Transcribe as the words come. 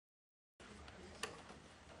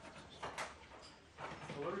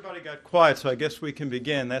Everybody got quiet, so I guess we can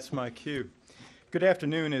begin. That's my cue. Good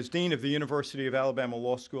afternoon. As Dean of the University of Alabama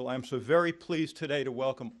Law School, I'm so very pleased today to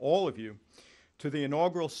welcome all of you to the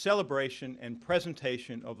inaugural celebration and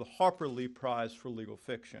presentation of the Harper Lee Prize for Legal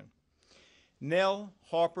Fiction. Nell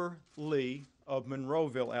Harper Lee of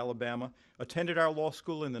Monroeville, Alabama, attended our law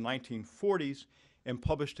school in the 1940s and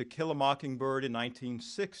published To Kill a Mockingbird in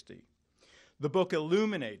 1960. The book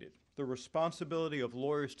illuminated the responsibility of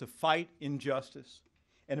lawyers to fight injustice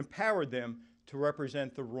and empowered them to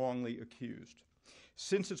represent the wrongly accused.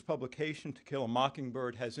 Since its publication, To Kill a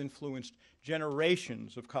Mockingbird has influenced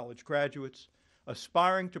generations of college graduates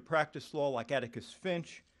aspiring to practice law like Atticus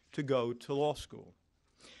Finch to go to law school.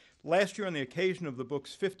 Last year, on the occasion of the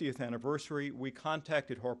book's 50th anniversary, we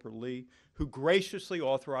contacted Harper Lee, who graciously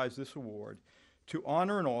authorized this award to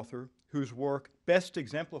honor an author whose work best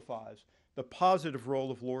exemplifies the positive role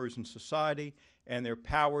of lawyers in society and their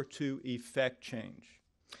power to effect change.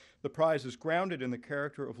 The prize is grounded in the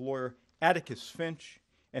character of lawyer Atticus Finch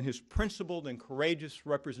and his principled and courageous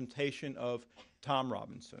representation of Tom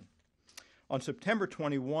Robinson. On September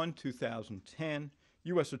 21, 2010,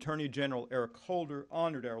 U.S. Attorney General Eric Holder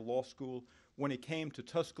honored our law school when he came to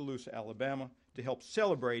Tuscaloosa, Alabama, to help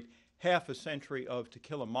celebrate half a century of To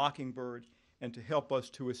Kill a Mockingbird and to help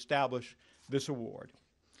us to establish this award.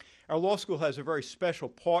 Our law school has a very special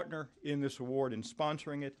partner in this award in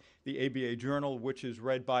sponsoring it, the ABA Journal, which is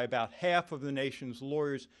read by about half of the nation's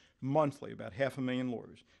lawyers monthly, about 500,000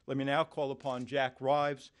 lawyers. Let me now call upon Jack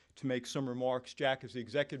Rives to make some remarks. Jack is the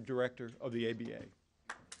Executive Director of the ABA.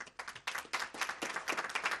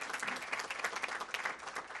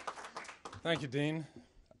 Thank you, Dean.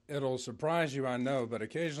 It'll surprise you, I know, but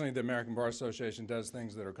occasionally the American Bar Association does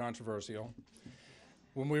things that are controversial.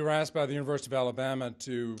 When we were asked by the University of Alabama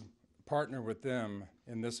to partner with them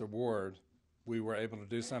in this award, we were able to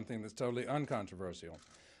do something that's totally uncontroversial.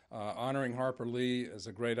 Honoring Harper Lee is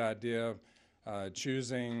a great idea.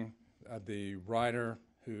 Choosing the writer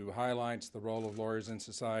who highlights the role of lawyers in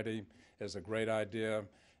society is a great idea.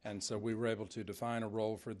 And so we were able to define a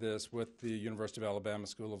role for this with the University of Alabama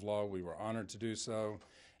School of Law. We were honored to do so.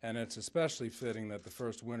 And it's especially fitting that the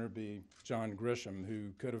first winner be John Grisham, who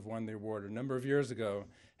could have won the award a number of years ago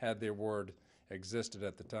had the award existed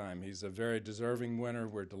at the time. He's a very deserving winner.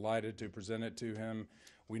 We're delighted to present it to him.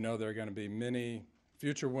 We know there are going to be many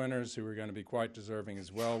future winners who are going to be quite deserving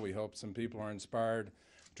as well. We hope some people are inspired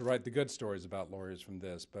to write the good stories about lawyers from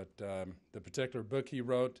this. But the particular book he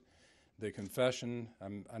wrote, The Confession,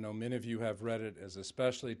 I know many of you have read it, is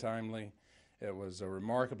especially timely. It was a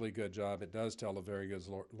remarkably good job. It does tell a very good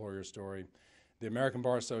lawyer story. The American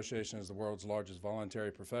Bar Association is the world's largest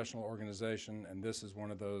voluntary professional organization, and this is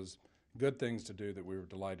one of those good things to do that we were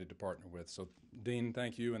delighted to partner with. So, Dean,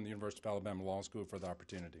 thank you and the University of Alabama Law School for the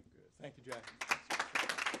opportunity. Good. Thank you, Jack.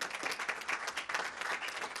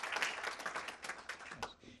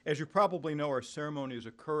 As you probably know, our ceremony is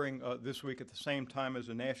occurring this week at the same time as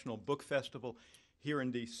a National Book Festival here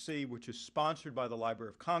in D.C., which is sponsored by the Library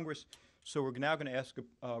of Congress. So we're now going to ask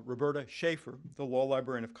Roberta Schaefer, the Law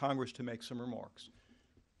Librarian of Congress, to make some remarks.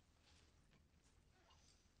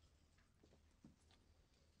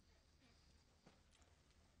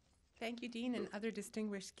 Thank you, Dean, and other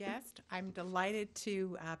distinguished guests. I'm delighted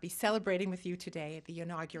to be celebrating with you today at the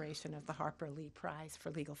inauguration of the Harper Lee Prize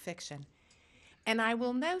for Legal Fiction. And I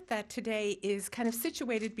will note that today is kind of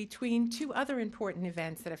situated between two other important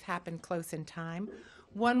events that have happened close in time.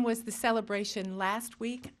 One was the celebration last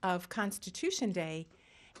week of Constitution Day,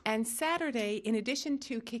 and Saturday, in addition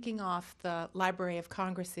to kicking off the Library of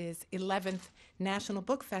Congress's 11th National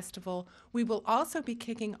Book Festival, we will also be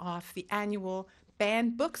kicking off the annual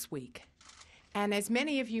Banned Books Week. And as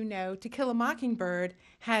many of you know, To Kill a Mockingbird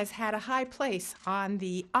has had a high place on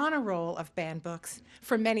the honor roll of banned books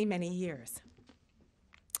for many, many years.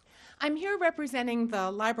 I'm here representing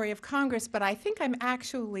the Library of Congress, but I think I'm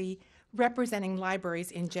actually representing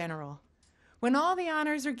libraries in general. When all the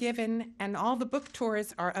honors are given and all the book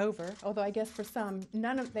tours are over, although I guess for some,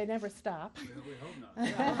 they never stop. Well, we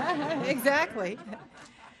hope not. Exactly.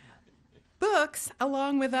 Books,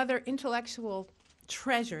 along with other intellectual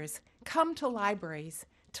treasures, come to libraries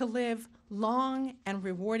to live long and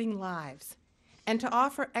rewarding lives and to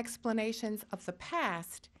offer explanations of the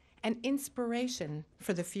past and inspiration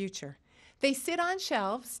for the future. They sit on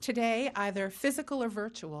shelves today, either physical or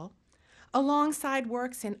virtual, alongside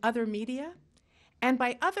works in other media and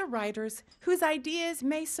by other writers whose ideas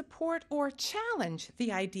may support or challenge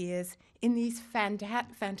the ideas in these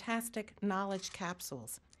fantastic knowledge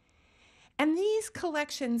capsules. And these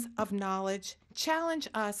collections of knowledge challenge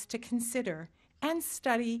us to consider and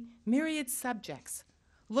study myriad subjects,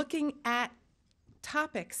 looking at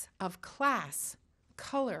topics of class,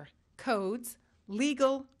 color, codes,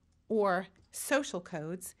 legal or social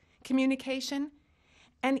codes, communication,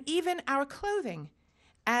 and even our clothing,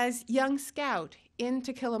 as young Scout in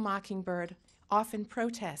To Kill a Mockingbird often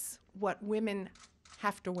protests what women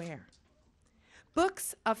have to wear.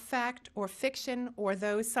 Books of fact or fiction, or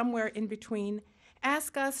those somewhere in between,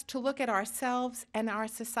 ask us to look at ourselves and our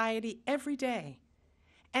society every day.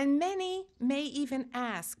 And many may even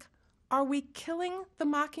ask, are we killing the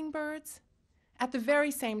mockingbirds? At the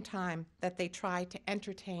very same time that they try to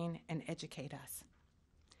entertain and educate us.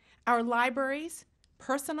 Our libraries,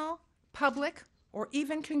 personal, public, or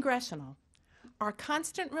even congressional, are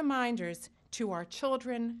constant reminders to our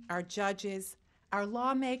children, our judges, our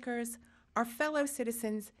lawmakers, our fellow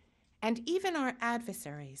citizens, and even our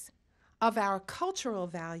adversaries of our cultural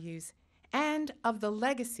values and of the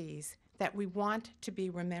legacies that we want to be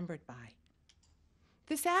remembered by.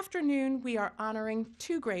 This afternoon, we are honoring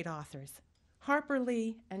two great authors, Harper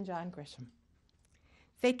Lee and John Grisham.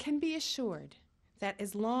 They can be assured that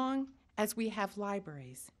as long as we have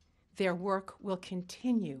libraries, their work will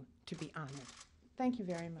continue to be honored. Thank you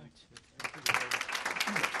very much.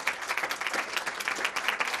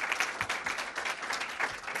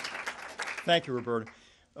 Thank you, Roberta.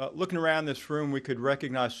 Looking around this room, we could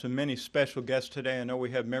recognize so many special guests today. I know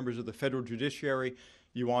we have members of the federal judiciary.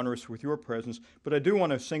 You honor us with your presence. But I do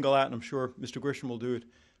want to single out, and I'm sure Mr. Grisham will do it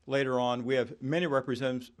later on, we have many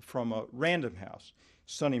representatives from Random House,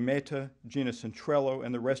 Sonny Mehta, Gina Centrello,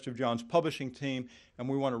 and the rest of John's publishing team, and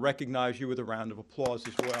we want to recognize you with a round of applause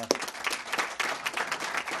as well.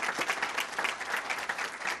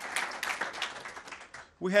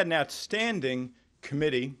 We had an outstanding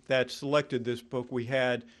committee that selected this book. We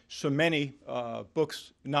had so many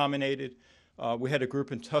books nominated. We had a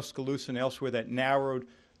group in Tuscaloosa and elsewhere that narrowed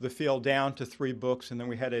the field down to 3 books, and then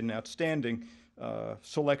we had an outstanding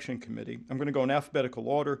selection committee. I'm going to go in alphabetical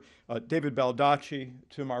order. David Baldacci,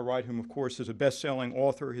 to my right, whom, of course, is a best-selling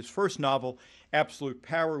author. His first novel, Absolute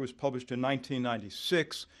Power, was published in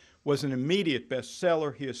 1996, was an immediate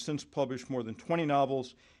bestseller. He has since published more than 20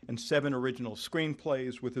 novels and 7 original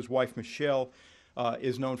screenplays with his wife, Michelle.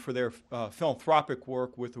 Is known for their philanthropic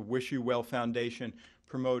work with the Wish You Well Foundation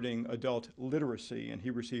promoting adult literacy, and he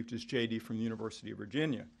received his JD from the University of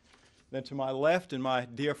Virginia. Then to my left, and my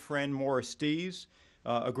dear friend Morris Dees,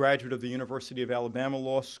 a graduate of the University of Alabama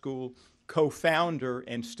Law School, co-founder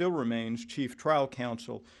and still remains chief trial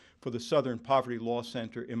counsel for the Southern Poverty Law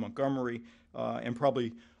Center in Montgomery, and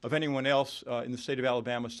probably of anyone else in the state of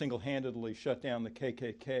Alabama single-handedly shut down the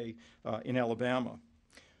KKK in Alabama.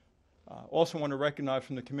 Also want to recognize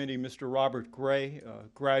from the committee Mr. Robert Gray,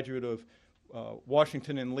 graduate of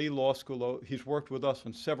Washington and Lee Law School. He's worked with us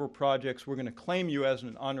on several projects. We're going to claim you as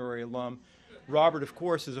an honorary alum. Robert, of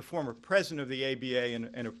course, is a former president of the ABA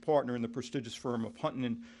and a partner in the prestigious firm of Hunton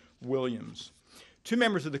and Williams. 2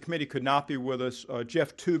 members of the committee could not be with us.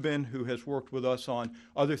 Jeff Toobin, who has worked with us on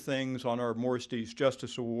other things on our Morris Dees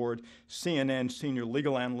Justice Award, CNN senior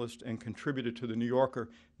legal analyst and contributor to the New Yorker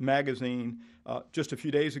magazine. Just a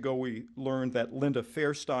few days ago, we learned that Linda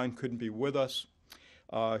Fairstein couldn't be with us.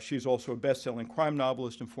 She's also a best-selling crime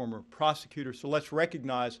novelist and former prosecutor. So let's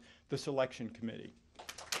recognize the selection committee.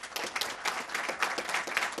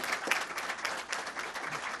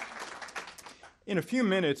 In a few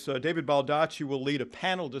minutes, David Baldacci will lead a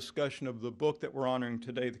panel discussion of the book that we're honoring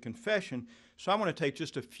today, The Confession. So I want to take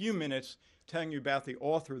just a few minutes telling you about the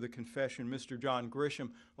author of The Confession, Mr. John Grisham,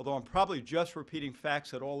 although I'm probably just repeating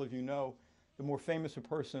facts that all of you know. The more famous a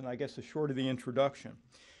person, I guess, the shorter the introduction.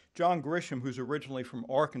 John Grisham, who's originally from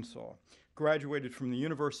Arkansas, graduated from the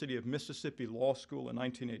University of Mississippi Law School in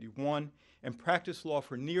 1981 and practiced law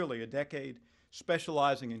for nearly a decade,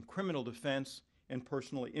 specializing in criminal defense and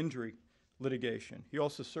personal injury litigation. He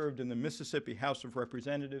also served in the Mississippi House of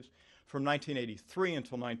Representatives from 1983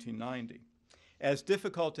 until 1990. As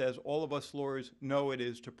difficult as all of us lawyers know it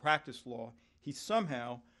is to practice law, he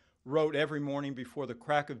somehow wrote every morning before the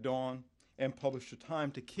crack of dawn and published A Time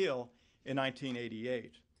to Kill in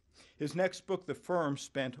 1988. His next book, The Firm,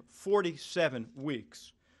 spent 47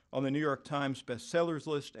 weeks on the New York Times bestsellers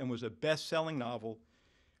list and was a best-selling novel,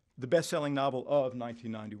 the best-selling novel of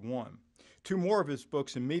 1991. 2 more of his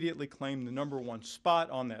books immediately claimed the #1 spot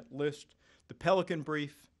on that list, The Pelican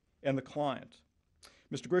Brief and The Client.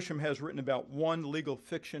 Mr. Grisham has written about 1 legal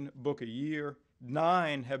fiction book a year.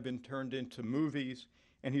 9 have been turned into movies,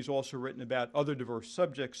 and he's also written about other diverse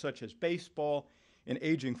subjects such as baseball, an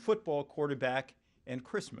aging football quarterback, and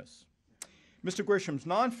Christmas. Mr. Grisham's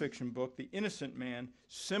nonfiction book, The Innocent Man,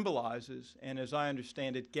 symbolizes, and as I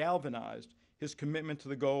understand it, galvanized his commitment to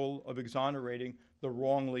the goal of exonerating the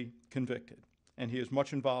wrongly convicted. and he is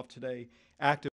much involved today, active